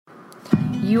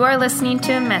You are listening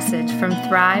to a message from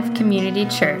Thrive Community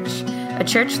Church, a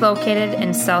church located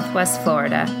in Southwest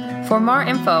Florida. For more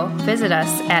info, visit us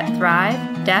at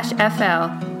thrive-fl.org.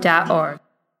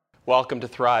 Welcome to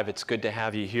Thrive. It's good to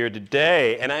have you here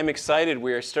today. And I'm excited.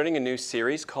 We are starting a new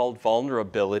series called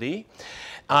Vulnerability.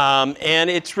 And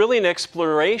it's really an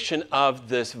exploration of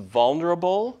this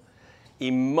vulnerable,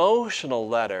 emotional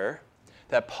letter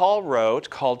that Paul wrote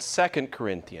called 2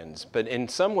 Corinthians. But in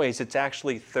some ways, it's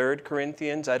actually 3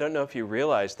 Corinthians. I don't know if you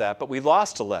realize that, but we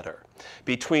lost a letter.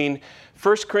 Between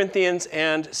 1 Corinthians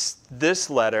and this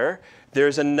letter,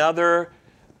 there's another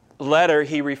letter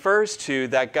he refers to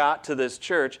that got to this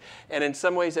church. And in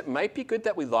some ways, it might be good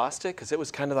that we lost it because it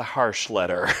was kind of the harsh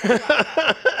letter.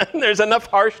 There's enough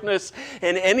harshness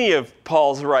in any of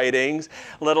Paul's writings,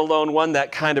 let alone one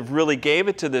that kind of really gave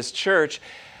it to this church.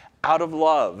 Out of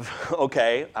love,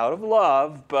 okay? Out of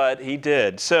love, but he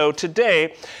did. So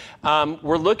today,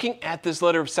 we're looking at this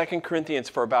letter of 2 Corinthians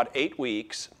for about 8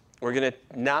 weeks. We're going to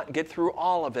not get through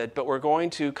all of it, but we're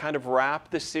going to kind of wrap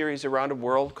this series around a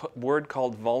word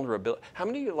called vulnerability. How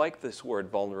many of you like this word,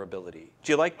 vulnerability?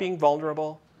 Do you like being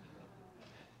vulnerable?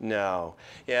 No.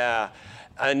 Yeah.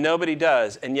 Nobody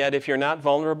does. And yet, if you're not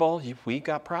vulnerable, we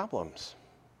got problems.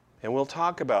 And we'll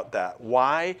talk about that.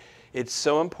 Why it's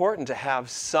so important to have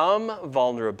some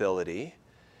vulnerability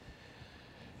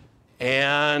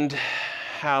and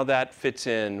how that fits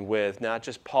in with not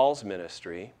just Paul's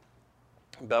ministry,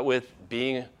 but with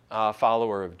being a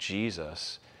follower of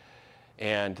Jesus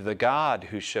and the God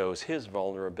who shows his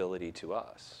vulnerability to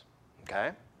us.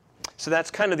 Okay? So that's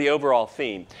kind of the overall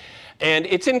theme. And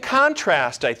it's in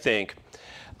contrast, I think,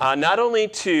 not only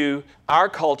to our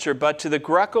culture, but to the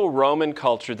Greco-Roman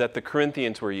culture that the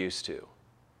Corinthians were used to.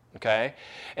 Okay?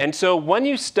 And so when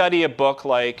you study a book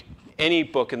like any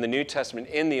book in the New Testament,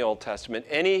 in the Old Testament,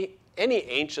 any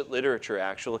ancient literature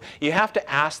actually, you have to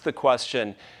ask the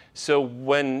question, so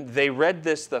when they read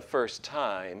this the first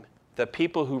time, the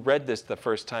people who read this the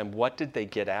first time, what did they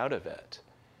get out of it?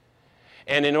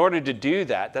 And in order to do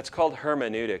that, that's called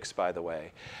hermeneutics, by the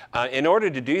way. In order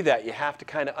to do that, you have to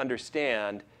kind of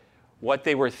understand what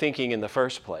they were thinking in the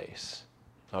first place.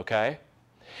 Okay?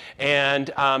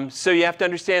 And so you have to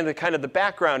understand the kind of the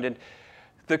background. And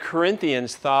the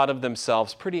Corinthians thought of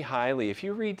themselves pretty highly. If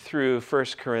you read through 1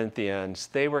 Corinthians,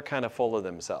 they were kind of full of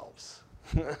themselves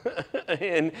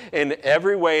in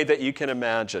every way that you can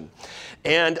imagine.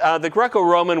 And the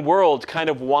Greco-Roman world kind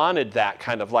of wanted that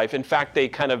kind of life. In fact, they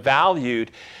kind of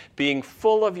valued being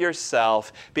full of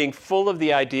yourself, being full of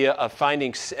the idea of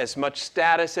finding as much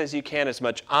status as you can, as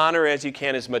much honor as you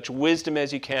can, as much wisdom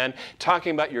as you can,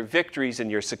 talking about your victories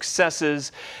and your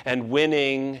successes and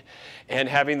winning and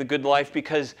having the good life.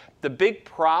 Because the big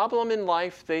problem in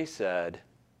life, they said,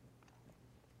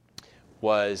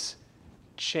 was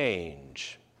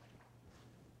change.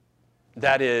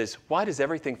 That is, why does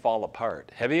everything fall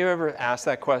apart? Have you ever asked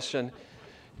that question?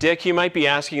 Dick, you might be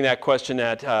asking that question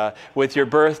with your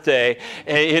birthday.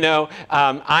 And,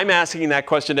 I'm asking that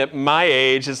question at my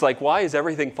age. It's like, why is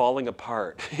everything falling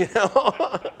apart?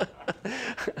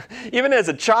 Even as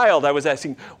a child, I was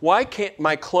asking, why can't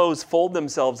my clothes fold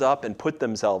themselves up and put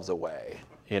themselves away?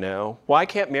 Why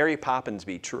can't Mary Poppins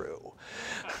be true?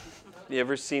 You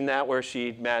ever seen that where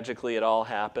it all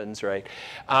happens, right?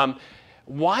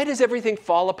 Why does everything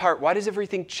fall apart? Why does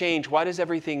everything change? Why does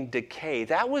everything decay?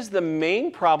 That was the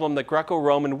main problem the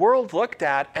Greco-Roman world looked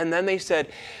at, and then they said,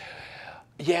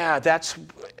 yeah,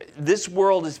 this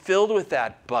world is filled with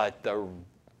that, but the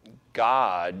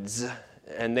gods,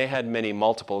 and they had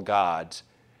multiple gods,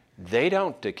 they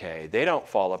don't decay, they don't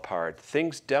fall apart,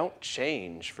 things don't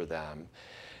change for them.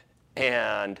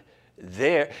 And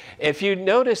if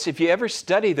you ever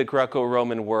study the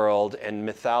Greco-Roman world and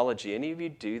mythology, any of you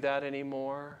do that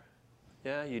anymore?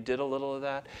 Yeah, you did a little of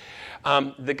that?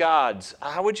 The gods,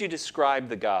 how would you describe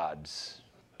the gods,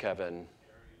 Kevin?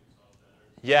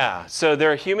 Yeah, so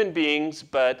they're human beings,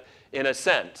 but in a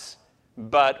sense.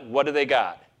 But what do they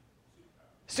got?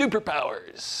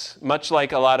 Superpowers, much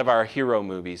like a lot of our hero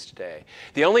movies today.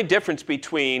 The only difference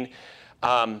between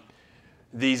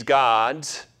these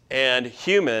gods and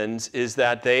humans is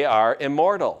that they are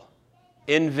immortal,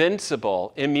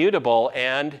 invincible, immutable,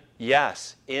 and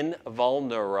yes,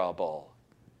 invulnerable.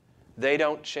 They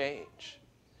don't change.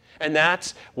 And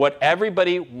that's what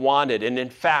everybody wanted. And in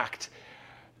fact,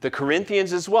 the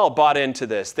Corinthians as well bought into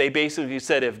this. They basically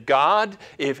said,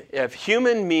 if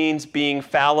human means being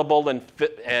fallible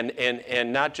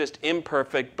and not just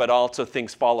imperfect, but also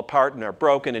things fall apart and are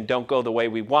broken and don't go the way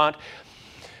we want,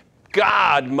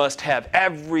 God must have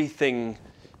everything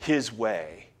his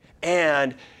way.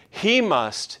 And he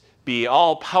must be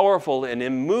all-powerful and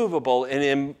immovable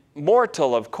and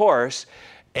immortal, of course,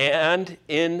 and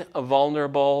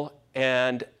invulnerable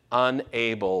and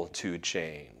unable to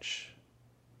change.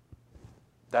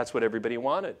 That's what everybody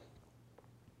wanted.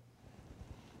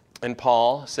 And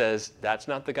Paul says, that's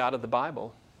not the God of the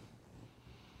Bible.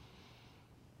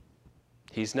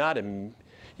 He's not,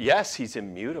 yes, he's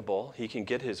immutable. He can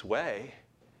get his way.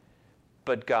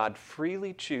 But God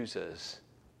freely chooses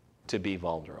to be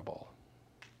vulnerable.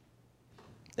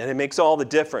 And it makes all the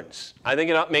difference. I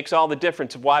think it makes all the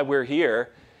difference of why we're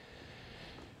here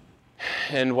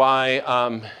and why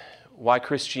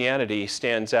Christianity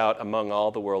stands out among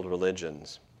all the world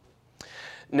religions.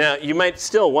 Now, you might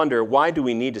still wonder, why do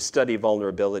we need to study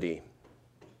vulnerability?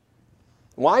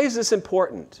 Why is this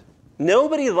important?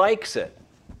 Nobody likes it.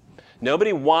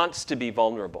 Nobody wants to be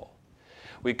vulnerable.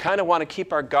 We kind of want to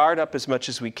keep our guard up as much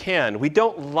as we can. We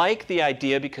don't like the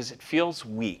idea because it feels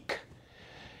weak.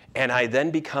 And I then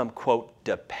become, quote,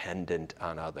 dependent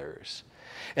on others.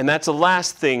 And that's the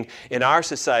last thing in our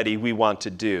society we want to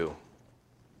do.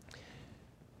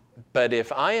 But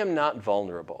if I am not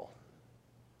vulnerable,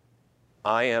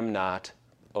 I am not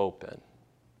open.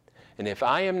 And if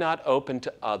I am not open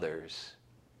to others,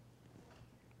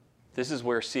 this is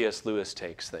where C.S. Lewis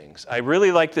takes things. I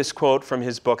really like this quote from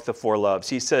his book, The Four Loves.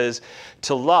 He says,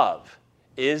 "To love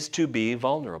is to be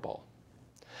vulnerable.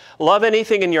 Love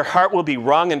anything and your heart will be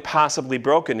wrung and possibly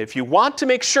broken. If you want to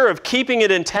make sure of keeping it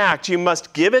intact, you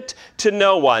must give it to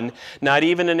no one, not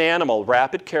even an animal.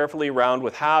 Wrap it carefully around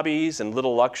with hobbies and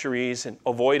little luxuries and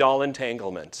avoid all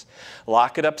entanglements.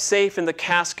 Lock it up safe in the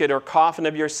casket or coffin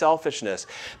of your selfishness.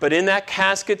 But in that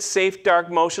casket, safe, dark,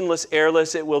 motionless,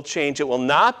 airless, it will change. It will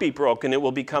not be broken. It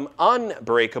will become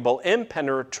unbreakable,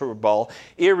 impenetrable,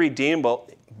 irredeemable."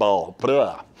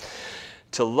 Blah.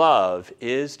 To love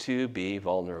is to be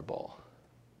vulnerable.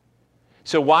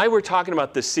 So why we're talking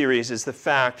about this series is the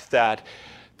fact that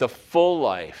the full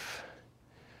life,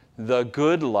 the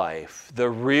good life, the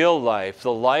real life,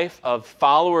 the life of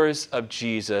followers of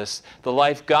Jesus, the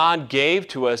life God gave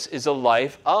to us is a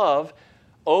life of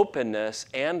openness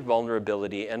and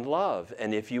vulnerability and love.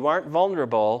 And if you aren't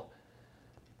vulnerable,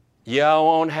 you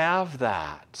won't have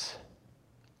that.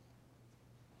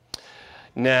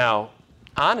 Now,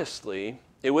 honestly,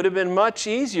 it would have been much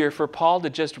easier for Paul to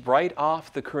just write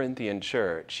off the Corinthian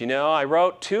church. You know, I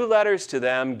wrote 2 letters to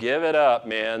them. Give it up,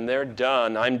 man. They're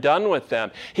done. I'm done with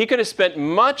them. He could have spent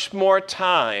much more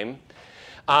time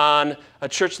on a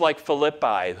church like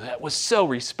Philippi that was so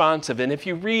responsive. And if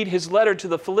you read his letter to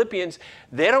the Philippians,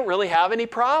 they don't really have any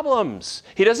problems.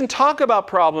 He doesn't talk about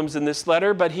problems in this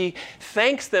letter, but he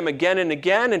thanks them again and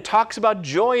again and talks about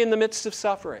joy in the midst of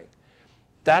suffering.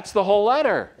 That's the whole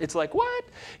letter. It's like, what?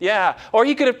 Yeah. Or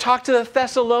he could have talked to the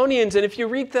Thessalonians, and if you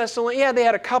read Thessalonians, yeah, they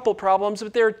had a couple problems,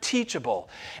 but they were teachable,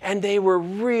 and they were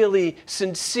really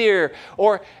sincere.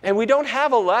 And we don't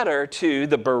have a letter to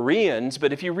the Bereans,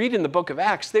 but if you read in the book of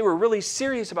Acts, they were really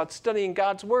serious about studying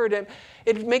God's Word, and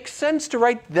it makes sense to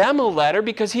write them a letter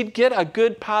because he'd get a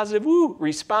good, positive,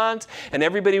 response, and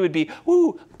everybody would be,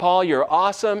 Paul, you're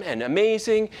awesome and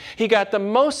amazing. He got the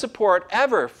most support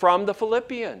ever from the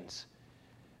Philippians.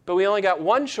 But we only got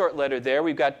 1 short letter there.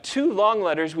 We've got 2 long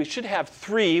letters. We should have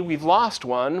 3. We've lost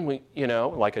 1.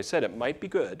 Like I said, it might be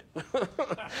good.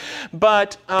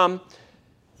 But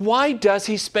why does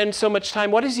he spend so much time?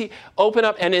 What does he open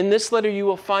up? And in this letter, you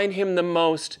will find him the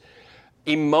most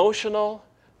emotional,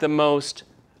 the most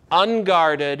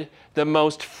unguarded, the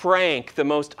most frank, the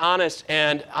most honest,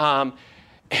 and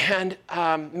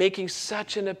making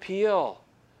such an appeal.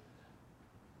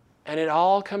 And it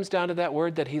all comes down to that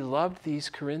word that he loved these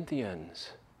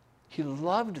Corinthians. He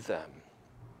loved them.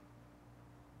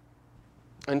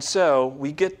 And so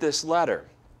we get this letter.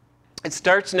 It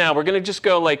starts now. We're going to just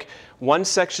go like one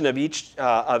section of each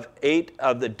of 8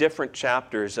 of the different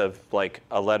chapters of like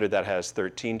a letter that has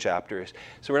 13 chapters.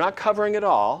 So we're not covering it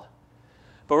all.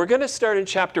 But we're going to start in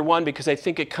chapter 1 because I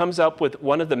think it comes up with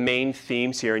one of the main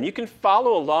themes here. And you can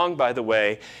follow along, by the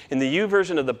way, in the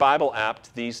YouVersion of the Bible app,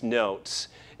 these notes,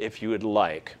 if you would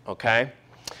like, okay?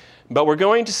 But we're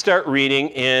going to start reading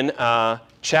in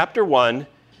chapter 1,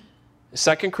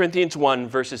 2 Corinthians 1,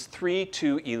 verses 3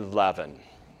 to 11.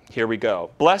 Here we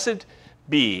go. Blessed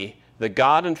be the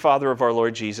God and Father of our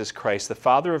Lord Jesus Christ, the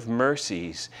Father of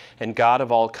mercies and God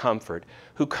of all comfort,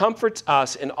 who comforts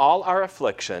us in all our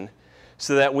affliction,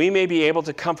 so that we may be able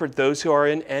to comfort those who are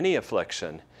in any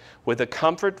affliction, with the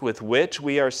comfort with which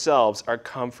we ourselves are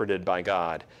comforted by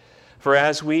God. For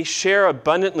as we share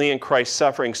abundantly in Christ's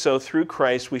suffering, so through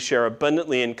Christ we share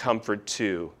abundantly in comfort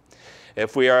too.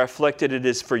 If we are afflicted, it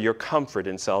is for your comfort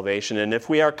and salvation. And if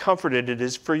we are comforted, it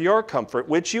is for your comfort,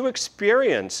 which you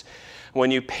experience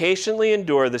when you patiently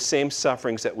endure the same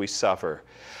sufferings that we suffer.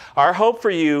 Our hope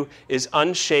for you is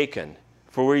unshaken,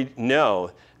 for we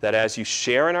know that as you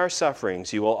share in our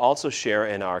sufferings, you will also share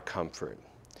in our comfort.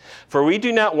 For we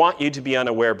do not want you to be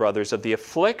unaware, brothers, of the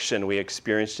affliction we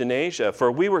experienced in Asia,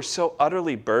 for we were so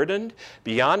utterly burdened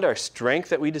beyond our strength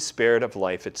that we despaired of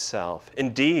life itself.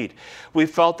 Indeed, we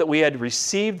felt that we had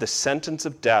received the sentence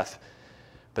of death,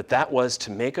 but that was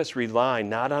to make us rely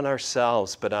not on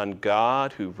ourselves, but on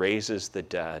God who raises the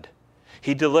dead.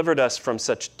 He delivered us from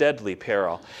such deadly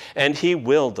peril, and he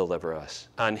will deliver us.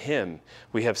 On him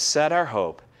we have set our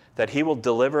hope that he will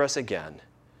deliver us again.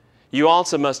 You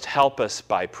also must help us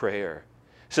by prayer,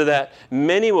 so that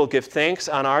many will give thanks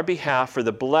on our behalf for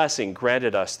the blessing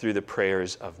granted us through the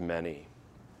prayers of many.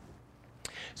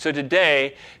 So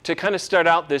today, to kind of start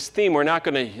out this theme, we're not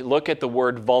going to look at the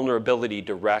word vulnerability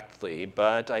directly,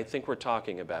 but I think we're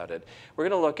talking about it. We're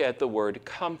going to look at the word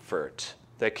comfort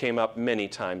that came up many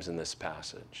times in this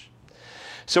passage.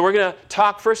 So we're going to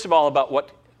talk, first of all, about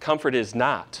what comfort is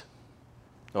not,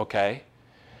 okay?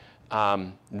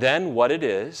 Then what it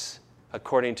is,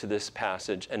 according to this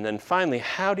passage, and then finally,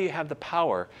 how do you have the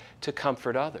power to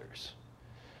comfort others,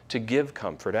 to give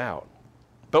comfort out?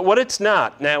 But what it's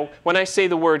not. Now, when I say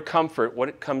the word comfort,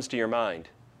 what comes to your mind?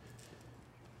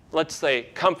 Let's say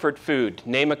comfort food.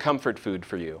 Name a comfort food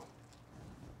for you.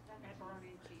 Macaroni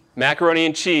and cheese. Macaroni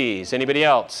and cheese. Anybody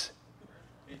else?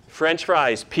 French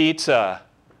fries, pizza,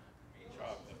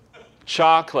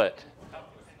 chocolate,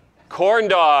 corn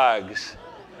dogs.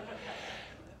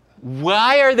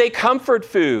 Why are they comfort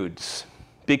foods?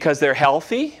 Because they're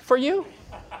healthy for you?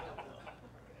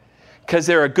 Because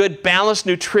they're a good, balanced,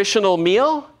 nutritional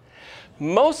meal?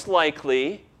 Most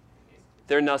likely,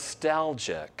 they're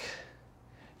nostalgic.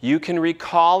 You can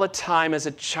recall a time as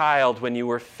a child when you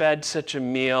were fed such a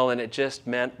meal and it just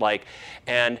meant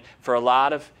and for a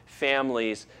lot of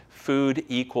families, food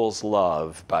equals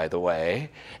love, by the way.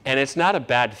 And it's not a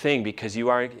bad thing because you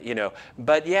are,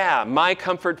 but yeah, my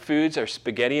comfort foods are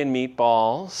spaghetti and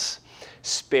meatballs,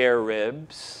 spare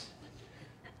ribs,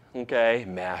 okay,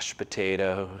 mashed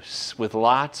potatoes with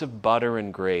lots of butter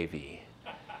and gravy.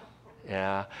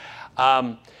 Yeah.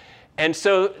 And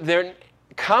so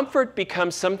comfort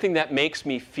becomes something that makes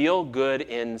me feel good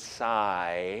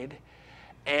inside.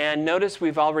 And notice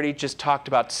we've already just talked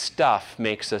about stuff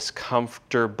makes us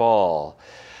comfortable.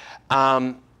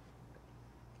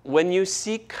 When you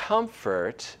seek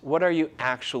comfort, what are you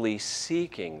actually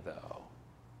seeking, though?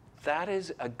 That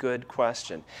is a good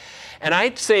question. And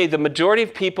I'd say the majority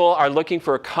of people are looking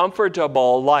for a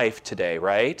comfortable life today,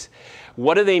 right?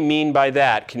 What do they mean by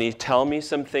that? Can you tell me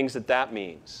some things that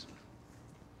means?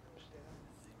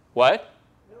 What?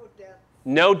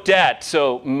 No debt,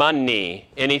 so money.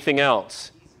 Anything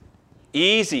else?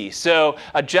 Easy. So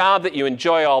a job that you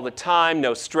enjoy all the time,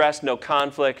 no stress, no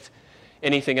conflict.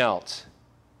 Anything else?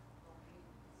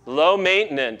 Low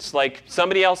maintenance, like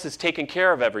somebody else is taking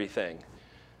care of everything,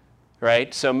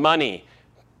 right? So money.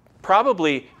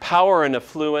 Probably power and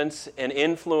affluence and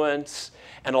influence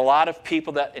and a lot of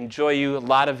people that enjoy you, a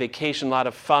lot of vacation, a lot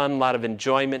of fun, a lot of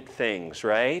enjoyment things,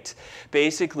 right?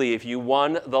 Basically, if you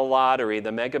won the lottery,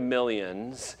 the Mega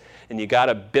Millions, and you got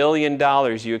 $1 billion,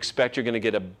 you expect you're going to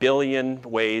get 1 billion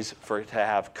ways to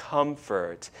have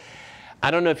comfort. I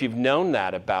don't know if you've known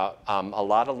that about a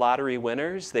lot of lottery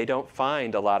winners. They don't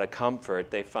find a lot of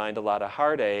comfort. They find a lot of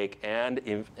heartache and,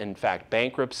 in fact,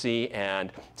 bankruptcy,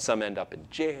 and some end up in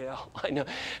jail. I know.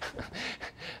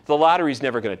 The lottery's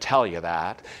never going to tell you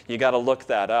that. You got to look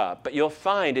that up. But you'll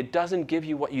find it doesn't give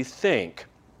you what you think.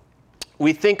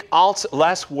 We think also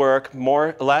less work,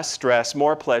 less stress,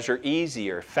 more pleasure,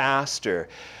 easier, faster,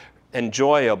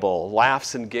 enjoyable,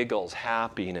 laughs and giggles,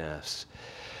 happiness.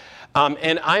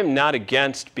 And I'm not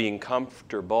against being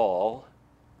comfortable,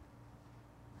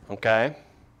 okay?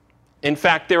 In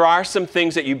fact, there are some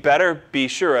things that you better be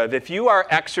sure of. If you are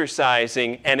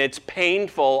exercising and it's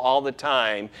painful all the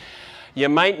time, you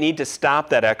might need to stop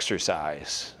that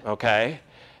exercise, okay?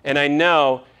 And I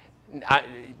know,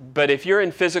 but if you're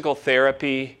in physical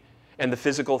therapy and the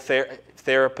physical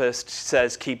therapist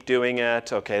says keep doing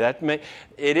it, okay,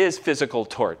 it is physical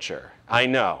torture. I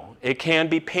know. It can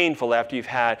be painful after you've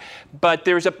had, but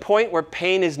there's a point where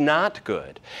pain is not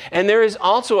good. And there is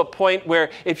also a point where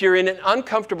if you're in an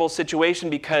uncomfortable situation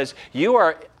because you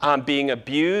are being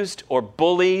abused or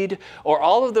bullied or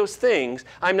all of those things,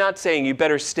 I'm not saying you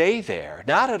better stay there.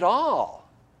 Not at all.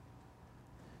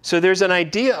 So there's an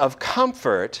idea of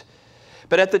comfort,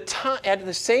 But at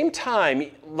the same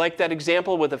time, like that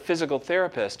example with a physical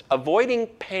therapist, avoiding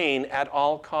pain at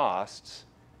all costs,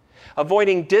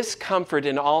 avoiding discomfort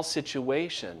in all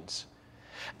situations,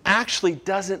 actually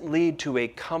doesn't lead to a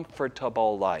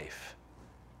comfortable life.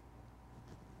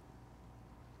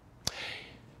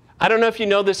 I don't know if you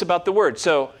know this about the word.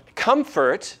 So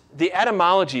comfort, the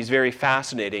etymology is very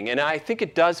fascinating, and I think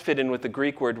it does fit in with the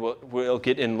Greek word we'll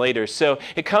get in later. So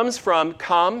it comes from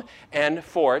come and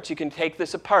fort. You can take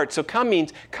this apart. So come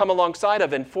means come alongside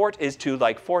of, and fort is to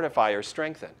like fortify or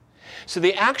strengthen. So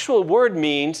the actual word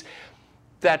means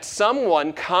that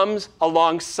someone comes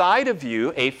alongside of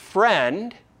you, a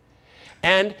friend,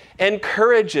 and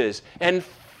encourages and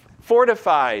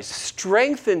fortifies,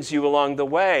 strengthens you along the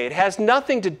way. It has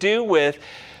nothing to do with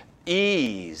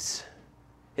ease.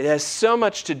 It has so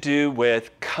much to do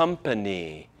with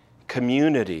company,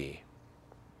 community.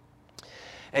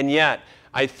 And yet,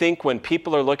 I think when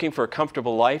people are looking for a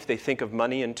comfortable life, they think of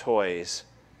money and toys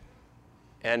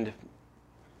and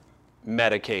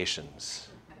medications,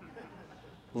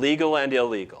 legal and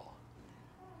illegal.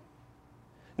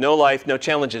 No life, no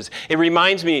challenges. It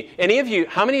reminds me,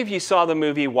 how many of you saw the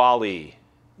movie WALL-E?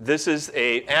 This is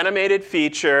an animated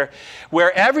feature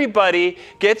where everybody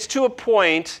gets to a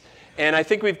point, and I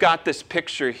think we've got this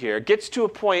picture here, gets to a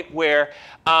point where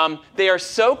they are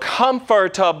so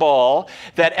comfortable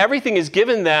that everything is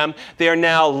given them. They are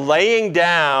now laying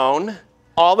down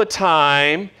all the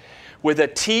time with a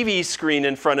TV screen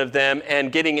in front of them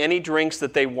and getting any drinks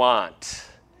that they want.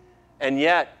 And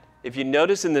yet, if you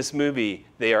notice in this movie,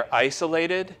 they are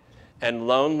isolated and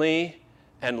lonely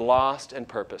and lost and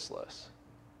purposeless.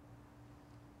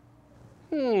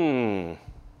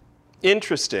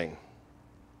 Interesting.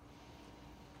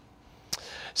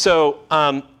 So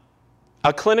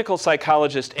a clinical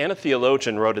psychologist and a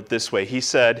theologian wrote it this way. He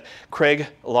said, Craig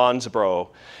Lonsborough,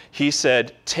 he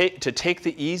said, to take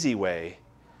the easy way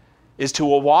is to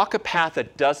walk a path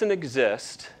that doesn't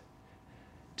exist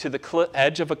to the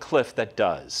edge of a cliff that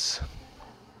does.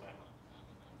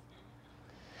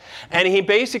 And he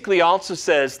basically also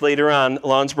says, later on,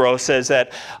 Lonsborough says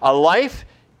that a life,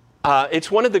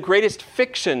 it's one of the greatest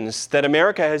fictions that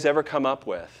America has ever come up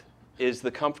with, is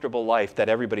the comfortable life that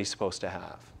everybody's supposed to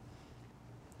have.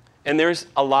 And there's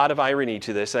a lot of irony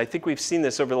to this. I think we've seen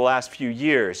this over the last few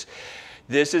years.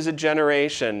 This is a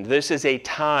generation, this is a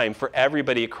time for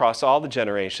everybody across all the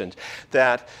generations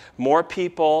that more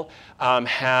people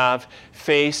have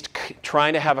faced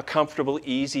trying to have a comfortable,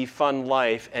 easy, fun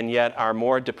life, and yet are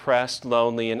more depressed,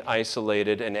 lonely, and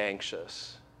isolated and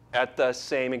anxious at the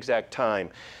same exact time.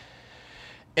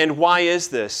 And why is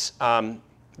this?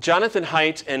 Jonathan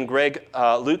Haidt and Greg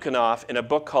Lukianoff, in a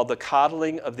book called The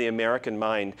Coddling of the American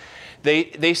Mind,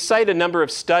 they cite a number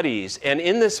of studies, and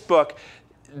in this book,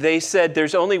 they said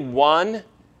there's only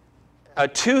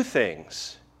two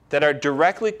things that are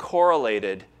directly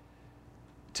correlated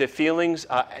to feelings,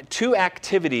 two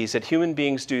activities that human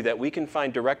beings do that we can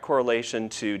find direct correlation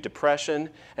to depression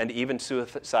and even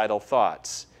suicidal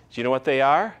thoughts. Do you know what they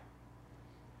are?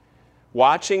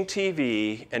 Watching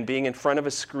TV and being in front of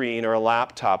a screen or a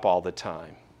laptop all the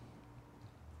time.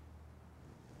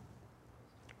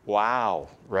 Wow,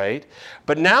 right?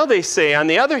 But now they say, on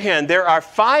the other hand, there are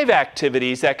 5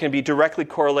 activities that can be directly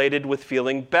correlated with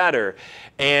feeling better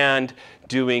and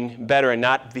doing better and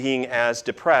not being as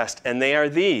depressed. And they are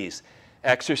these: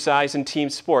 exercise and team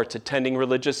sports, attending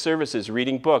religious services,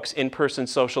 reading books, in-person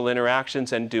social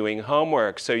interactions, and doing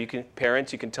homework. So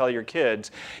parents, you can tell your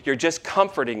kids, you're just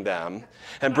comforting them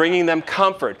and bringing them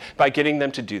comfort by getting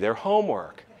them to do their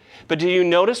homework. But do you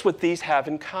notice what these have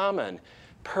in common?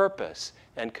 Purpose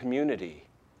and community.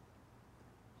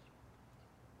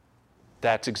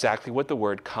 That's exactly what the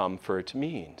word comfort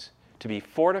means. To be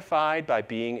fortified by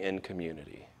being in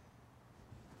community.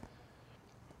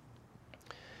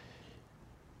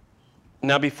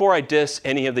 Now, before I diss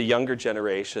any of the younger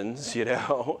generations,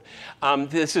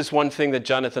 this is one thing that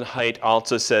Jonathan Haidt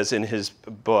also says in his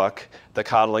book, The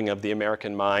Coddling of the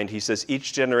American Mind. He says,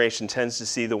 each generation tends to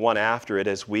see the one after it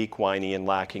as weak, whiny, and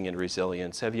lacking in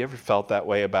resilience. Have you ever felt that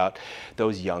way about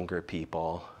those younger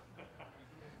people?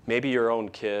 Maybe your own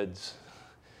kids,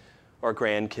 or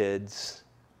grandkids,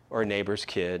 or neighbors'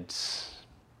 kids.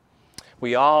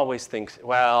 We always think,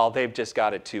 well, they've just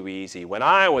got it too easy. When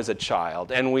I was a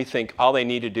child, and we think all they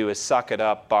need to do is suck it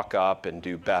up, buck up, and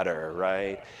do better,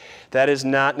 right? That is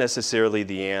not necessarily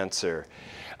the answer.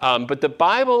 But the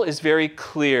Bible is very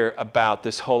clear about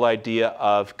this whole idea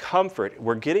of comfort.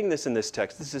 We're getting this in this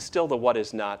text. This is still the what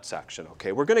is not section,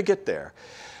 okay? We're going to get there.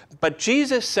 But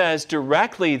Jesus says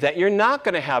directly that you're not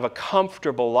going to have a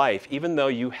comfortable life, even though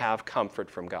you have comfort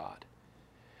from God.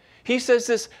 He says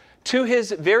this to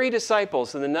his very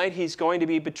disciples in the night he's going to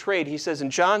be betrayed. He says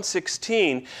in John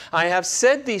 16, I have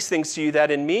said these things to you that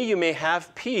in me you may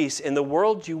have peace. In the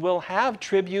world you will have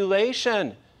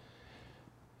tribulation.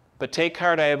 But take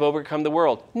heart, I have overcome the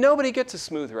world. Nobody gets a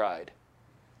smooth ride.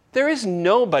 There is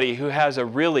nobody who has a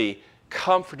really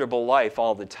comfortable life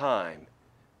all the time.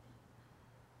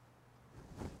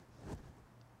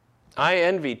 I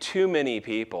envy too many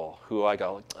people who I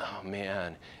go, oh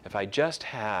man, if I just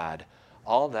had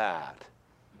all that,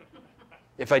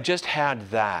 if I just had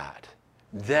that,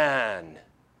 then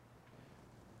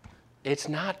it's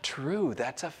not true.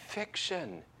 That's a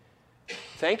fiction.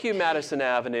 Thank you, Madison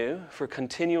Avenue, for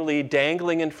continually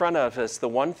dangling in front of us the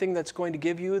one thing that's going to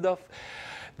give you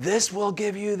this will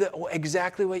give you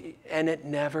exactly what and it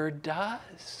never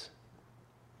does.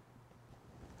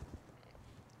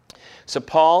 So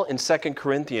Paul in 2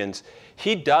 Corinthians,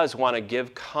 he does want to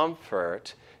give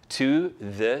comfort to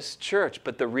this church,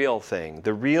 but the real thing,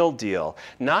 the real deal,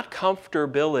 not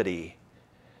comfortability,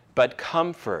 but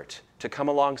comfort to come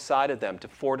alongside of them, to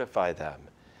fortify them.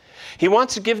 He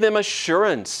wants to give them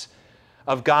assurance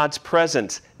of God's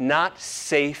presence, not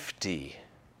safety.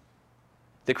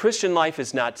 The Christian life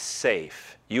is not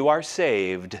safe. You are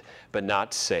saved, but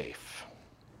not safe.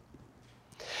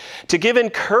 To give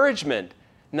encouragement,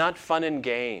 not fun and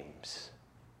games.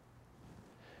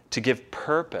 To give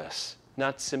purpose,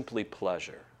 not simply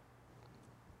pleasure.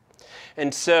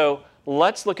 And so,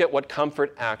 let's look at what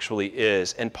comfort actually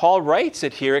is. And Paul writes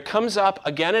it here. It comes up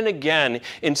again and again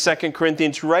in 2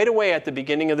 Corinthians right away at the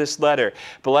beginning of this letter.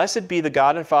 Blessed be the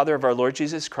God and Father of our Lord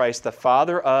Jesus Christ, the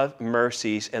Father of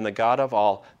mercies and the God of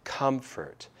all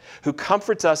comfort, who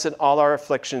comforts us in all our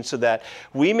afflictions so that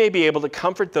we may be able to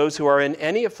comfort those who are in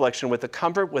any affliction with the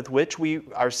comfort with which we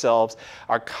ourselves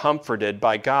are comforted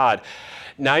by God.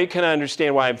 Now you can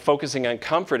understand why I'm focusing on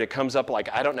comfort. It comes up like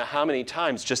I don't know how many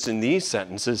times just in these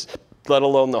sentences, let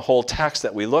alone the whole text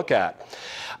that we look at.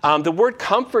 The word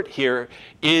comfort here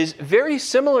is very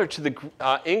similar to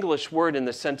the English word in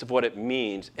the sense of what it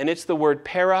means, and it's the word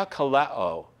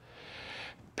parakaleo.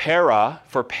 Para,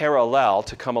 for parallel,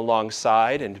 to come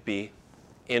alongside and to be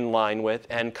in line with,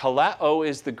 and kaleo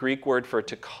is the Greek word for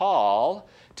to call,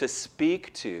 to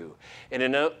speak to. And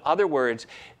in other words,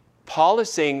 Paul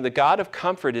is saying the God of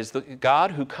comfort is the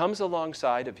God who comes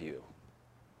alongside of you.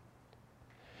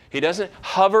 He doesn't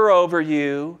hover over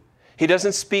you. He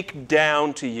doesn't speak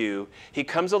down to you. He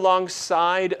comes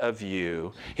alongside of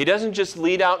you. He doesn't just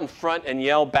lead out in front and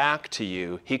yell back to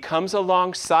you. He comes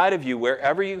alongside of you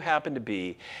wherever you happen to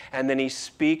be, and then he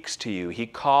speaks to you. He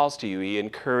calls to you. He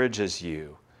encourages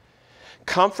you.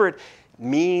 Comfort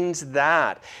means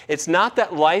that. It's not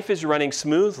that life is running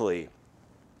smoothly.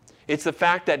 It's the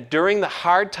fact that during the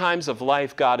hard times of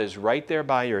life, God is right there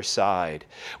by your side.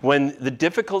 When the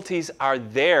difficulties are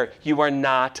there, you are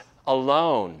not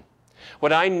alone.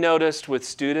 What I noticed with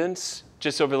students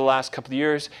just over the last couple of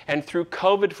years, and through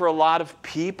COVID for a lot of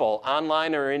people,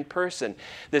 online or in person,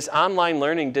 this online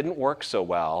learning didn't work so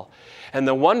well. And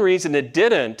the one reason it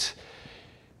didn't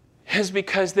is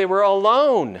because they were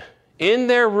alone in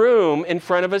their room in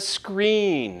front of a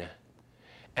screen.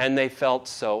 And they felt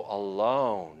so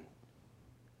alone.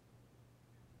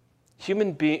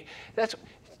 Human being, that's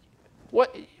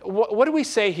what do we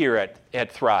say here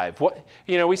at Thrive?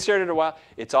 We started a while.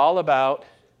 It's all about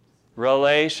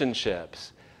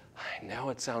relationships. I know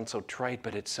it sounds so trite,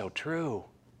 but it's so true.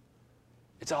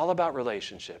 It's all about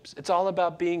relationships. It's all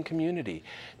about being community.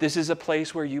 This is a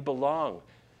place where you belong.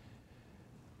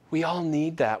 We all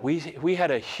need that. We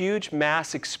had a huge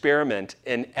mass experiment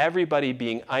in everybody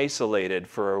being isolated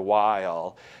for a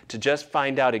while to just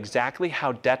find out exactly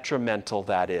how detrimental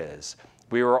that is.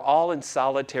 We were all in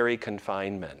solitary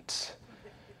confinement.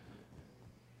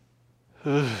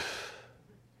 And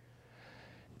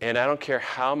I don't care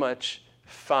how much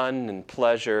fun and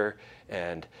pleasure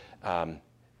and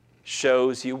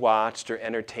shows you watched or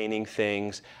entertaining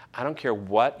things. I don't care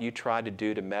what you try to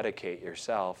do to medicate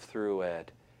yourself through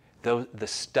it. The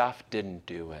stuff didn't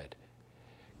do it.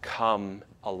 Come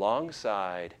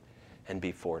alongside and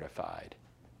be fortified.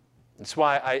 That's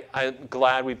why I'm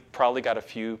glad we've probably got a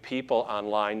few people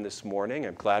online this morning.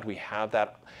 I'm glad we have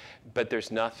that. But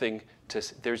there's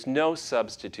no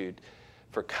substitute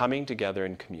for coming together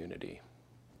in community.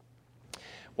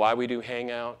 Why we do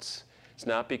hangouts? It's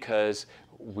not because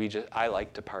I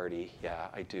like to party. Yeah,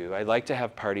 I do. I like to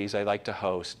have parties. I like to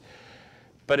host.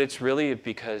 But it's really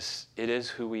because it is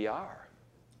who we are.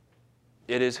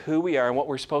 It is who we are and what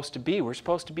we're supposed to be. We're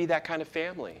supposed to be that kind of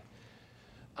family.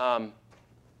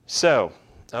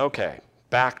 Okay.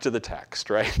 Back to the text,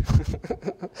 right?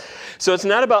 So it's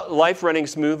not about life running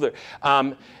smoothly.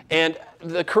 And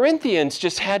the Corinthians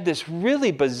just had this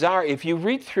really bizarre, if you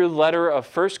read through the letter of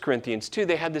 1 Corinthians 2,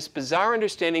 they had this bizarre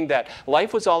understanding that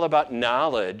life was all about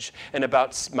knowledge and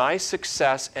about my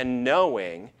success and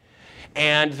knowing.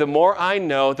 And the more I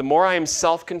know, the more I am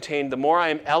self-contained, the more I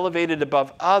am elevated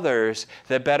above others,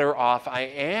 the better off I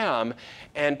am.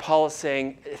 And Paul is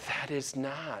saying, that is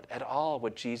not at all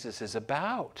what Jesus is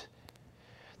about.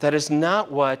 That is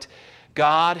not what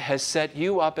God has set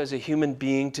you up as a human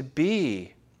being to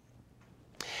be.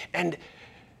 And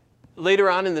later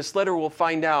on in this letter, we'll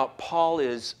find out Paul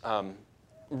is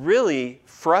really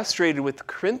frustrated with the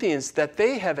Corinthians that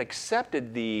they have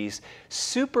accepted these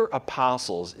super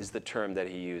apostles, is the term that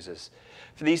he uses,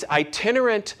 for these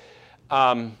itinerant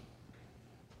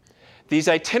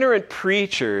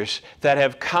preachers that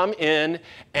have come in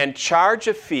and charge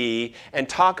a fee and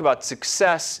talk about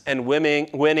success and winning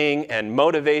and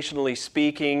motivationally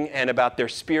speaking and about their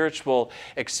spiritual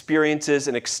experiences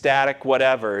and ecstatic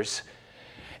whatevers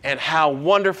and how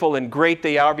wonderful and great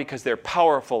they are because they're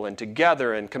powerful and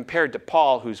together, and compared to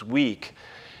Paul, who's weak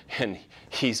and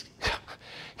he's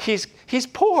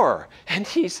poor and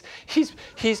he's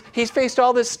faced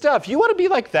all this stuff. You want to be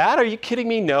like that? Are you kidding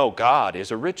me? No, God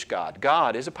is a rich God.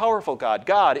 God is a powerful God.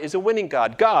 God is a winning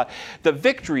God. God, the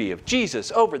victory of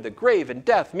Jesus over the grave and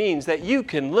death means that you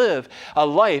can live a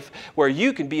life where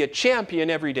you can be a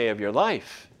champion every day of your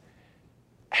life.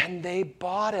 And they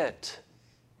bought it.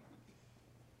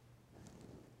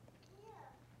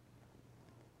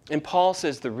 And Paul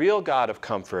says the real God of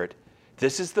comfort,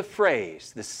 this is the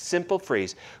phrase, this simple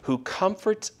phrase, who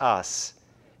comforts us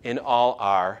in all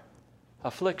our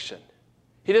affliction.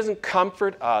 He doesn't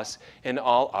comfort us in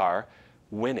all our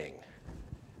winning,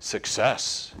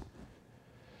 success.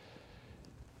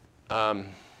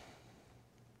 And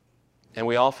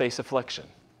we all face affliction.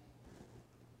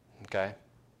 Okay?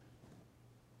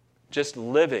 Just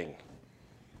living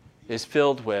is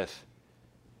filled with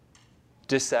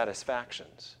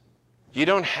dissatisfactions. You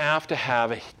don't have to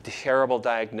have a terrible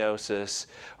diagnosis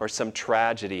or some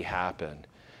tragedy happen.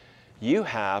 You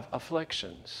have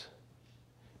afflictions.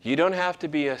 You don't have to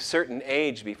be a certain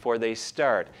age before they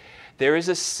start. There is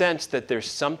a sense that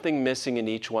there's something missing in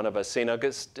each one of us. St.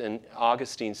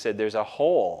 Augustine said there's a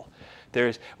hole.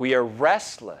 We are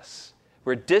restless.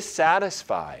 We're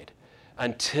dissatisfied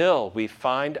until we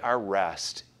find our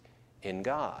rest in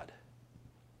God.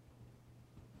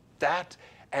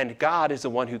 And God is the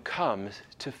one who comes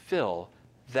to fill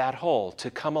that hole, to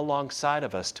come alongside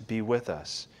of us, to be with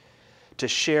us, to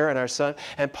share in our Son.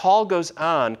 And Paul goes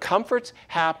on, comfort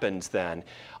happens then,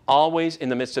 always in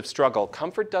the midst of struggle.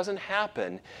 Comfort doesn't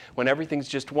happen when everything's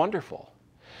just wonderful.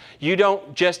 You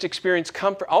don't just experience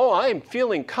comfort. Oh, I'm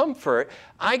feeling comfort.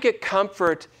 I get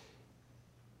comfort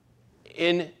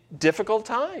in difficult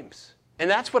times. And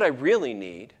that's what I really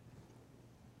need.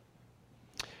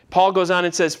 Paul goes on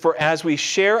and says, for as we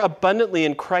share abundantly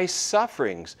in Christ's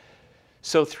sufferings,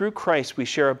 so through Christ we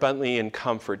share abundantly in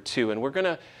comfort too. And we're going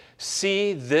to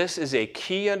see this is a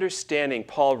key understanding.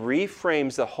 Paul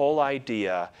reframes the whole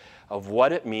idea of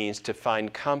what it means to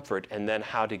find comfort and then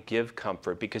how to give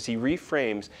comfort, because he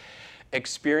reframes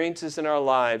experiences in our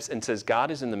lives and says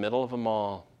God is in the middle of them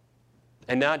all,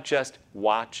 and not just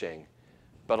watching,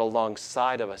 but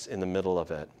alongside of us in the middle of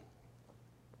it.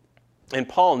 And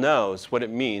Paul knows what it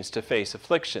means to face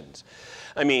afflictions.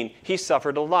 I mean, he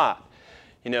suffered a lot.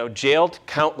 Jailed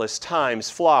countless times,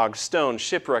 flogged, stoned,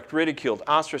 shipwrecked, ridiculed,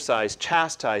 ostracized,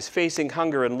 chastised, facing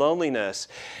hunger and loneliness.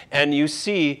 And you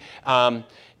see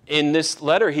in this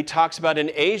letter, he talks about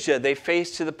in Asia, they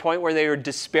faced to the point where they were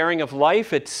despairing of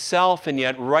life itself, and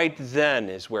yet right then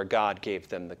is where God gave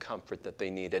them the comfort that they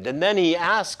needed. And then he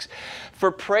asks for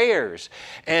prayers,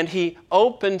 and he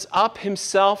opens up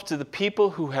himself to the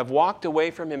people who have walked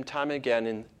away from him time and again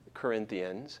in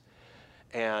Corinthians,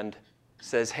 and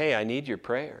says, hey, I need your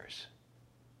prayers.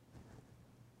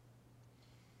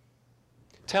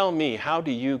 Tell me, how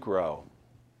do you grow?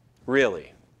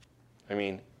 Really? I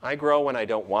mean, I grow when I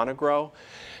don't want to grow.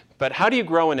 But how do you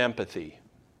grow in empathy?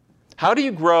 How do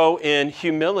you grow in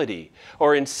humility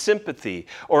or in sympathy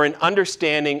or in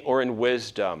understanding or in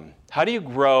wisdom? How do you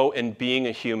grow in being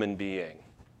a human being?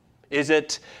 Is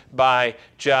it by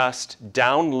just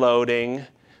downloading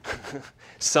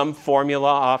some formula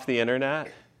off the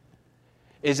internet?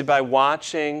 Is it by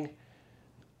watching?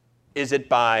 Is it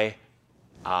by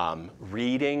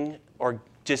reading or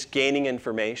just gaining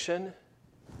information?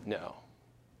 No.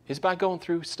 It's by going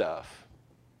through stuff.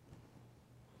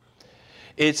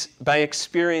 It's by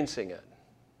experiencing it,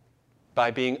 by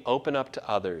being open up to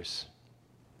others.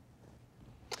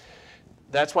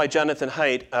 That's why Jonathan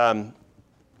Haidt,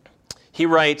 he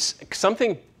writes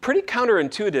something pretty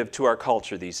counterintuitive to our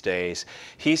culture these days.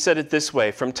 He said it this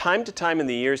way: from time to time in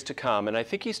the years to come, and I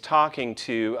think he's talking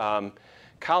to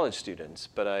college students,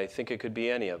 but I think it could be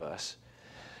any of us.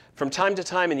 From time to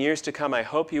time in years to come, I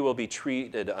hope you will be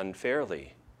treated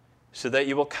unfairly, so that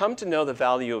you will come to know the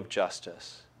value of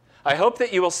justice. I hope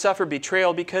that you will suffer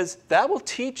betrayal, because that will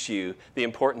teach you the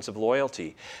importance of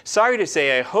loyalty. Sorry to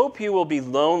say, I hope you will be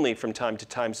lonely from time to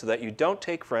time, so that you don't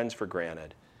take friends for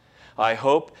granted. I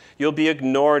hope you'll be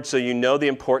ignored, so you know the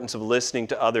importance of listening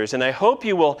to others. And I hope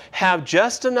you will have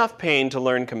just enough pain to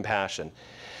learn compassion.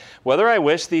 Whether I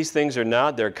wish these things or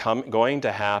not, they're going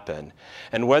to happen.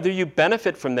 And whether you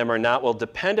benefit from them or not will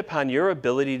depend upon your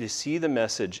ability to see the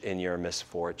message in your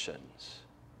misfortunes.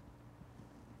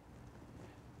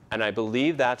 And I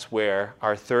believe that's where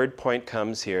our third point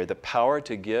comes here. The power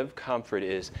to give comfort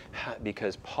is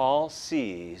because Paul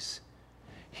sees,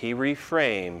 he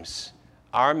reframes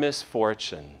our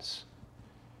misfortunes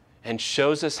and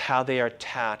shows us how they are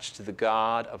attached to the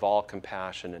God of all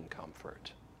compassion and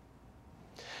comfort.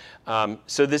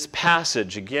 So this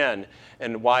passage, again,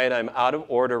 and Wyatt, I'm out of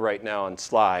order right now on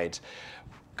slides.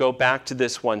 Go back to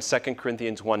this one, 2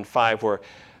 Corinthians 1:5, where,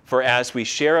 for as we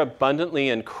share abundantly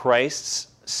in Christ's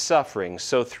suffering,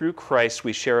 so through Christ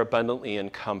we share abundantly in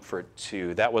comfort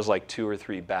too. That was like 2 or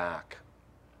 3 back.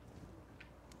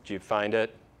 Did you find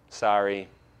it? Sorry,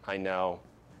 I know.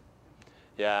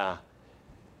 Yeah.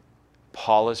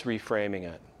 Paul is reframing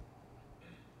it.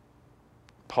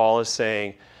 Paul is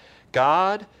saying,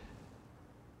 God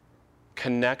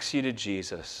connects you to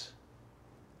Jesus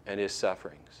and his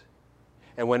sufferings.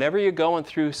 And whenever you're going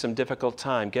through some difficult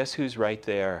time, guess who's right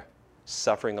there,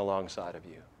 suffering alongside of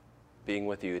you, being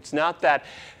with you? It's not that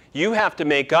you have to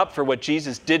make up for what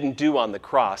Jesus didn't do on the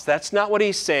cross. That's not what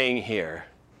he's saying here.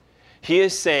 He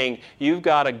is saying you've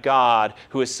got a God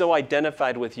who is so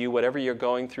identified with you, whatever you're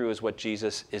going through is what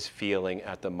Jesus is feeling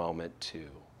at the moment too.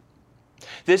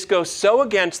 This goes so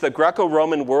against the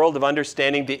Greco-Roman world of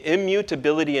understanding the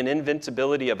immutability and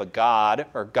invincibility of a god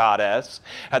or goddess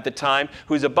at the time,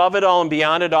 who's above it all and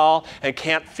beyond it all and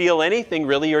can't feel anything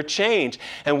really or change.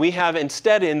 And we have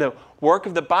instead in the work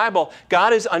of the Bible,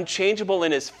 God is unchangeable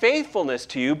in his faithfulness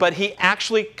to you, but he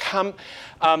actually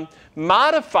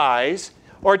modifies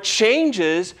or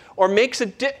changes or makes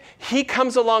he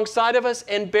comes alongside of us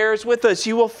and bears with us.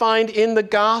 You will find in the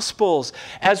Gospels,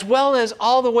 as well as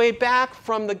all the way back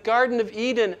from the Garden of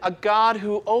Eden, a God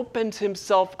who opens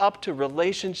himself up to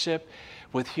relationship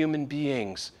with human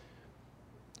beings,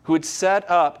 who had set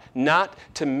up not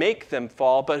to make them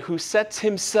fall, but who sets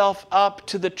himself up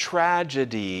to the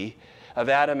tragedy of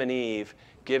Adam and Eve,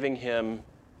 giving him,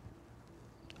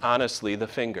 honestly, the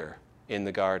finger in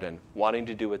the garden, wanting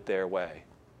to do it their way.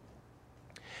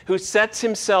 Who sets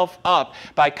himself up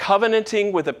by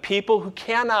covenanting with a people who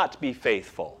cannot be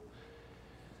faithful,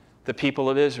 the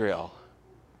people of Israel,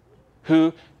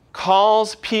 who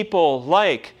calls people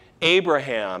like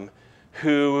Abraham,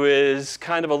 who is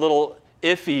kind of a little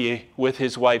iffy with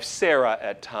his wife Sarah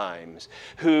at times,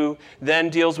 who then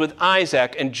deals with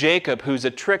Isaac and Jacob, who's a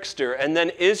trickster, and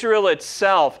then Israel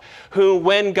itself, who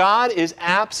when God is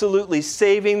absolutely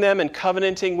saving them and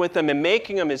covenanting with them and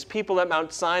making them his people at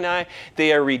Mount Sinai,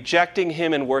 they are rejecting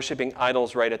him and worshiping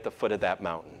idols right at the foot of that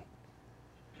mountain.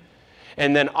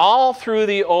 And then all through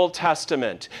the Old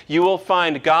Testament, you will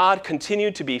find God continue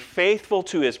to be faithful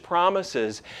to his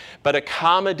promises, but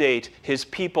accommodate his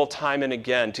people time and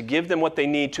again, to give them what they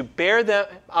need, to bear them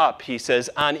up, he says,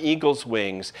 on eagle's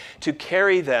wings, to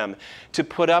carry them, to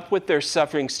put up with their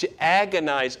sufferings, to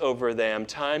agonize over them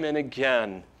time and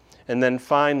again. And then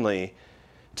finally,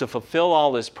 to fulfill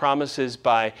all his promises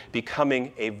by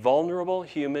becoming a vulnerable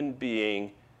human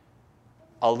being,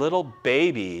 a little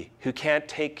baby who can't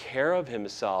take care of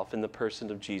himself in the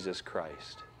person of Jesus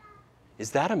Christ.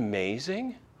 Is that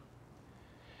amazing?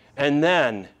 And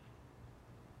then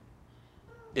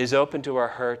is open to our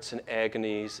hurts and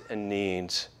agonies and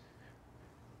needs,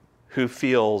 who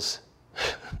feels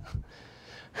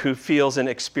and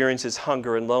experiences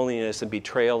hunger and loneliness and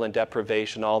betrayal and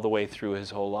deprivation all the way through his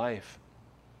whole life.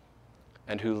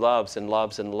 And who loves and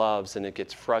loves and loves, and it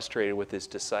gets frustrated with his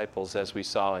disciples, as we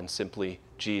saw in Simply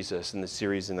Jesus in the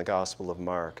series in the Gospel of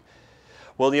Mark.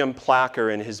 William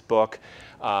Placker, in his book,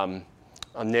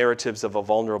 Narratives of a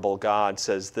Vulnerable God,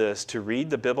 says this: to read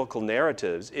the biblical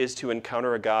narratives is to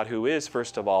encounter a God who is,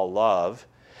 first of all, love.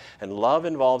 And love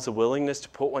involves a willingness to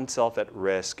put oneself at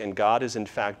risk. And God is, in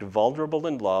fact, vulnerable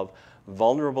in love,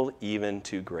 vulnerable even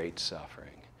to great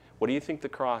suffering. What do you think the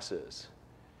cross is?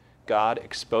 God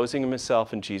exposing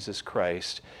himself in Jesus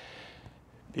Christ,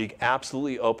 being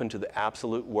absolutely open to the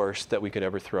absolute worst that we could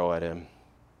ever throw at him,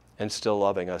 and still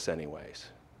loving us anyways.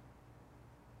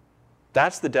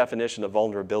 That's the definition of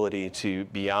vulnerability to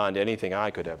beyond anything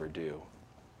I could ever do.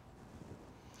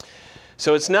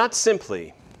 So it's not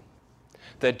simply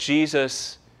that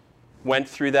Jesus went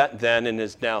through that then and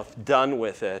is now done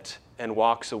with it and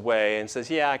walks away and says,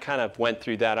 yeah, I kind of went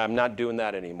through that. I'm not doing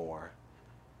that anymore.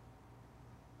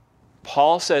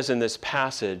 Paul says in this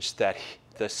passage that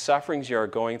the sufferings you are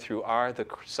going through are the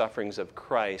sufferings of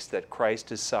Christ, that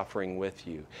Christ is suffering with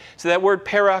you. So that word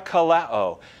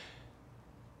parakaleo,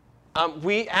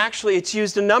 it's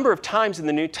used a number of times in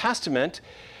the New Testament.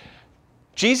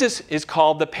 Jesus is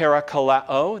called the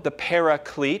parakaleo, the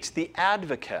paraclete, the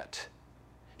advocate.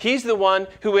 He's the one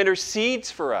who intercedes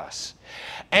for us.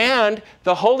 And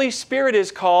the Holy Spirit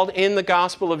is called in the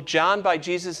Gospel of John by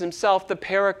Jesus himself the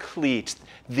paraclete,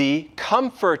 the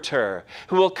comforter,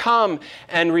 who will come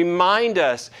and remind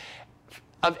us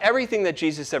of everything that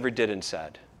Jesus ever did and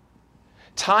said.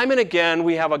 Time and again,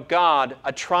 we have a God,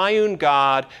 a triune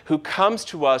God, who comes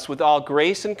to us with all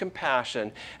grace and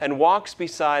compassion and walks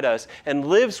beside us and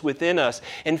lives within us.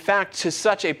 In fact, to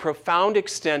such a profound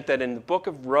extent that in the book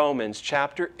of Romans,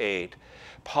 chapter 8,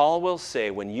 Paul will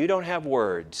say, when you don't have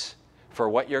words for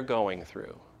what you're going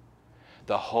through,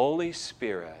 the Holy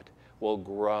Spirit will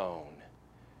groan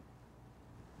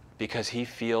because he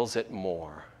feels it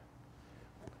more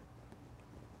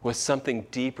with something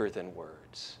deeper than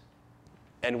words,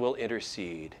 and will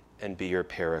intercede and be your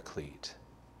paraclete.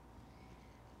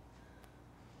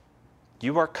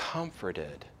 You are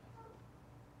comforted,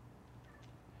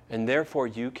 and therefore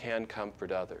you can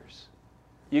comfort others.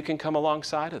 You can come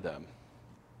alongside of them.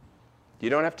 You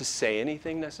don't have to say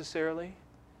anything necessarily.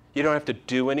 You don't have to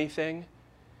do anything.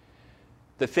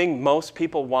 The thing most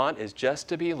people want is just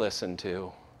to be listened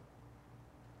to,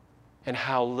 and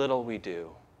how little we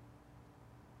do.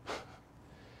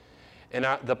 And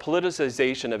the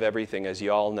politicization of everything, as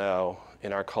you all know,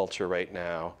 in our culture right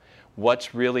now,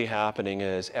 what's really happening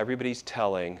is everybody's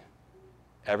telling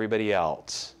everybody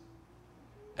else,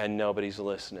 and nobody's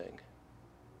listening.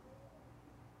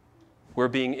 We're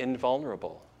being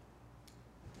invulnerable.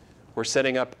 We're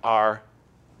setting up our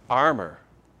armor,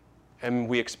 and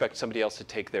we expect somebody else to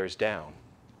take theirs down.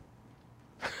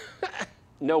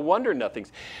 No wonder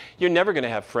nothing's... You're never going to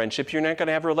have friendships. You're not going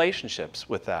to have relationships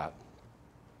with that.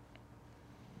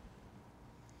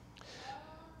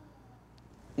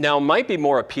 Now, it might be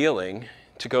more appealing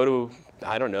to go to,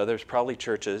 I don't know, there's probably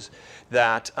churches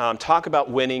that talk about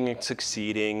winning and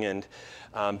succeeding and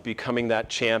becoming that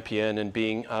champion and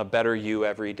being a better you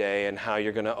every day and how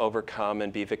you're going to overcome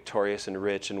and be victorious and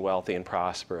rich and wealthy and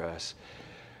prosperous.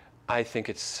 I think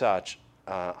it's such,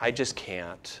 I just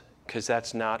can't, because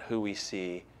that's not who we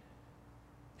see.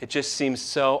 It just seems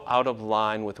so out of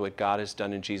line with what God has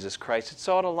done in Jesus Christ. It's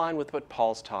so out of line with what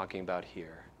Paul's talking about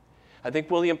here. I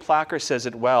think William Placker says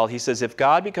it well. He says, if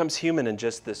God becomes human in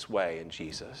just this way in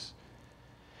Jesus,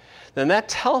 then that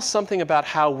tells something about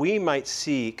how we might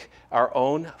seek our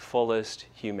own fullest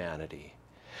humanity.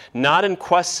 Not in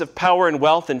quests of power and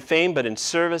wealth and fame, but in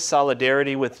service,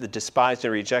 solidarity with the despised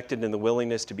and rejected, and the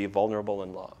willingness to be vulnerable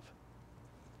in love.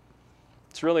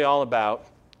 It's really all about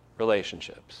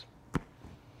relationships.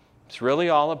 It's really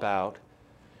all about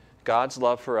God's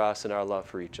love for us and our love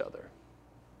for each other.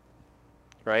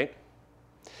 Right?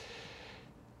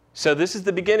 So this is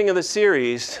the beginning of the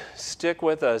series. Stick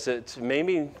with us.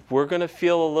 Maybe we're going to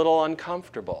feel a little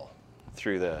uncomfortable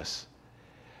through this.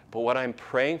 But what I'm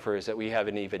praying for is that we have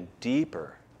an even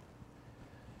deeper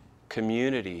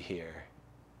community here.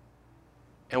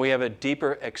 And we have a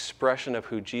deeper expression of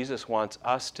who Jesus wants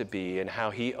us to be and how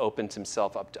he opens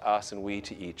himself up to us and we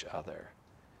to each other.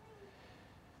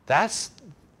 That's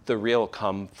the real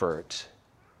comfort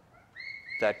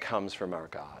that comes from our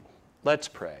God. Let's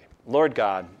pray. Lord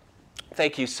God,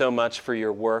 thank you so much for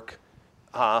your work.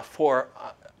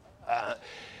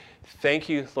 Thank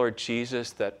you, Lord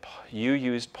Jesus, that you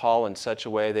used Paul in such a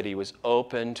way that he was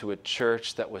open to a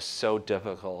church that was so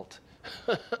difficult,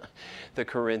 the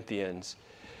Corinthians,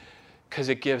 because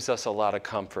it gives us a lot of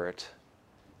comfort.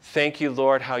 Thank you,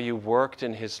 Lord, how you worked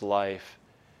in his life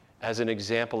as an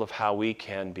example of how we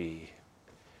can be.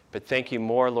 But thank you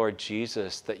more, Lord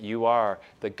Jesus, that you are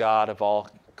the God of all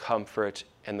comfort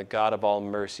and the God of all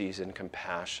mercies and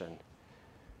compassion.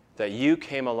 That you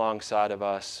came alongside of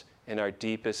us in our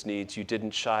deepest needs. You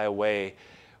didn't shy away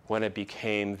when it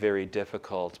became very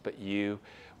difficult, but you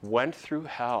went through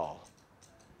hell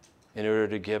in order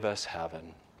to give us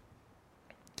heaven.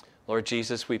 Lord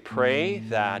Jesus, we pray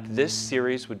that this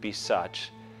series would be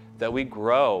such that we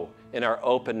grow in our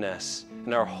openness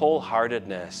and our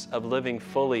wholeheartedness of living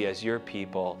fully as your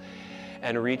people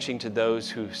and reaching to those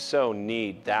who so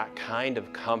need that kind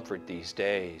of comfort these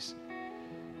days.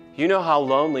 You know how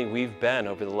lonely we've been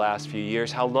over the last few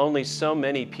years, how lonely so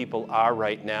many people are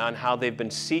right now, and how they've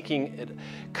been seeking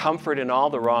comfort in all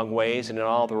the wrong ways and in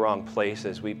all the wrong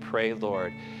places. We pray,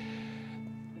 Lord,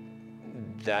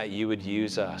 that you would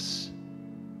use us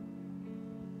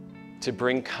to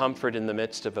bring comfort in the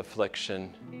midst of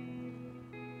affliction,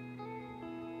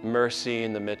 mercy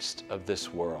in the midst of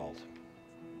this world.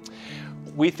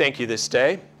 We thank you this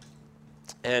day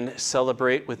and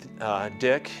celebrate with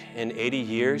Dick in 80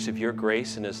 years of your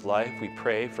grace in his life. We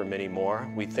pray for many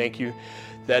more. We thank you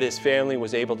that his family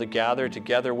was able to gather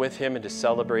together with him and to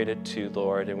celebrate it too,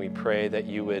 Lord. And we pray that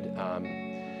you would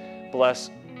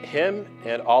bless him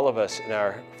and all of us in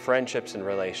our friendships and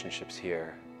relationships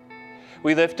here.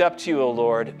 We lift up to you, O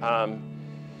Lord,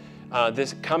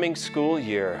 this coming school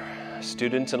year.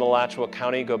 Students in Alachua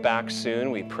County go back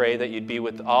soon. We pray that you'd be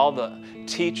with all the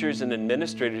teachers and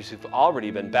administrators who've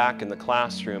already been back in the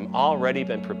classroom, already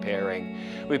been preparing.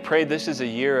 We pray this is a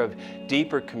year of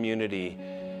deeper community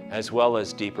as well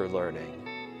as deeper learning.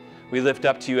 We lift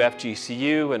up to you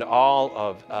FGCU and all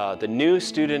of the new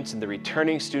students and the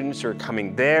returning students who are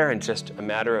coming there in just a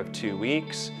matter of 2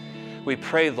 weeks. We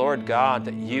pray, Lord God,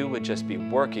 that you would just be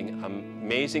working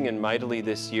amazing and mightily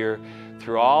this year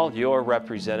through all your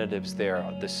representatives there,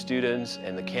 the students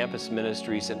and the campus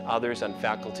ministries and others on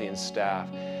faculty and staff,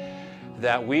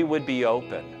 that we would be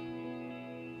open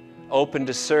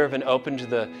to serve and open to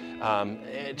the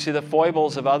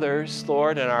foibles of others,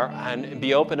 Lord, and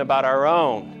be open about our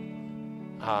own,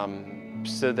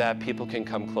 so that people can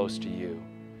come close to you.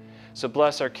 So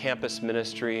bless our campus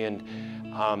ministry and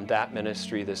that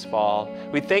ministry this fall.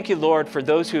 We thank you, Lord, for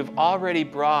those who have already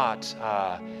brought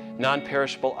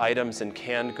non-perishable items and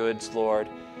canned goods, Lord,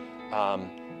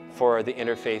 for the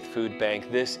Interfaith Food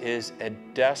Bank. This is a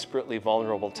desperately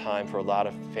vulnerable time for a lot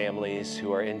of families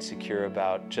who are insecure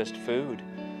about just food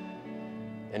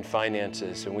and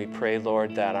finances. And we pray,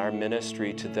 Lord, that our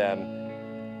ministry to them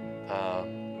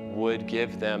would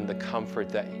give them the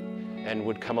comfort and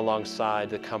would come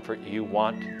alongside the comfort you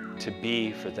want to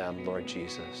be for them, Lord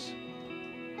Jesus.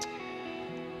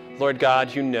 Lord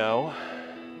God, you know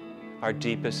our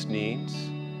deepest needs.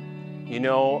 You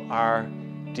know our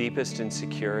deepest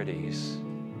insecurities.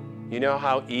 You know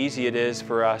how easy it is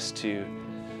for us to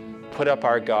put up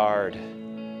our guard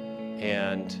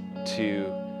and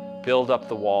to build up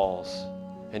the walls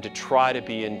and to try to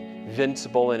be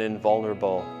invincible and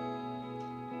invulnerable.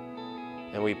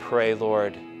 And we pray,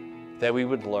 Lord, that we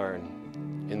would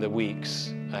learn in the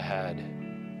weeks ahead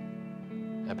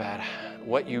about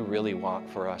what you really want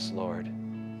for us, Lord.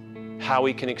 How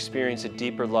we can experience a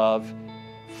deeper love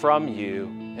from you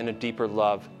and a deeper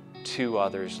love to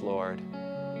others, Lord.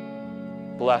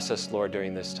 Bless us, Lord,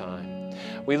 during this time.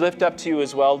 We lift up to you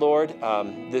as well, Lord,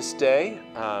 this day,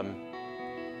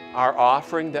 our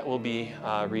offering that will be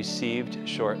received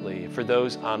shortly. For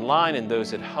those online and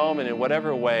those at home and in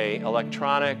whatever way,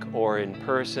 electronic or in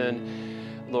person,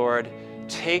 Lord,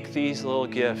 take these little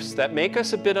gifts that make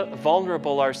us a bit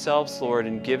vulnerable ourselves, Lord,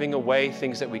 in giving away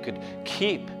things that we could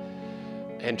keep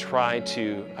and try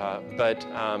to, but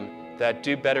that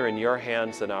do better in your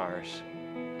hands than ours,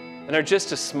 and are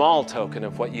just a small token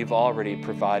of what you've already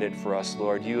provided for us,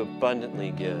 Lord. You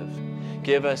abundantly give.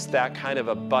 Give us that kind of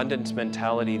abundance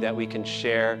mentality that we can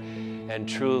share and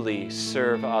truly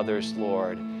serve others,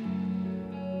 Lord.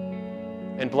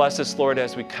 And bless us, Lord,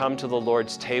 as we come to the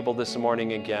Lord's table this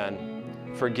morning again.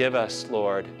 Forgive us,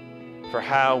 Lord, for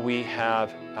how we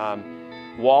have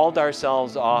walled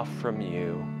ourselves off from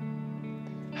you,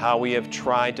 how we have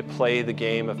tried to play the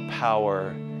game of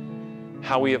power,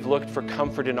 how we have looked for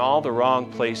comfort in all the wrong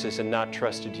places and not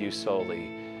trusted you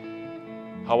solely,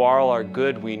 how all our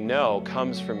good we know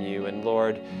comes from you. And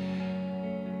Lord,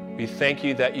 we thank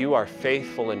you that you are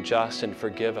faithful and just and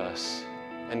forgive us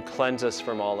and cleanse us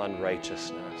from all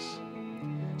unrighteousness.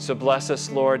 So bless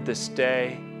us, Lord, this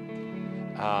day,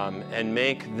 and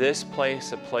make this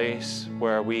place a place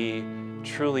where we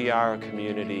truly are a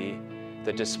community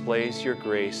that displays your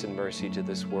grace and mercy to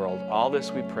this world. All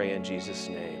this we pray in Jesus'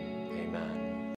 name.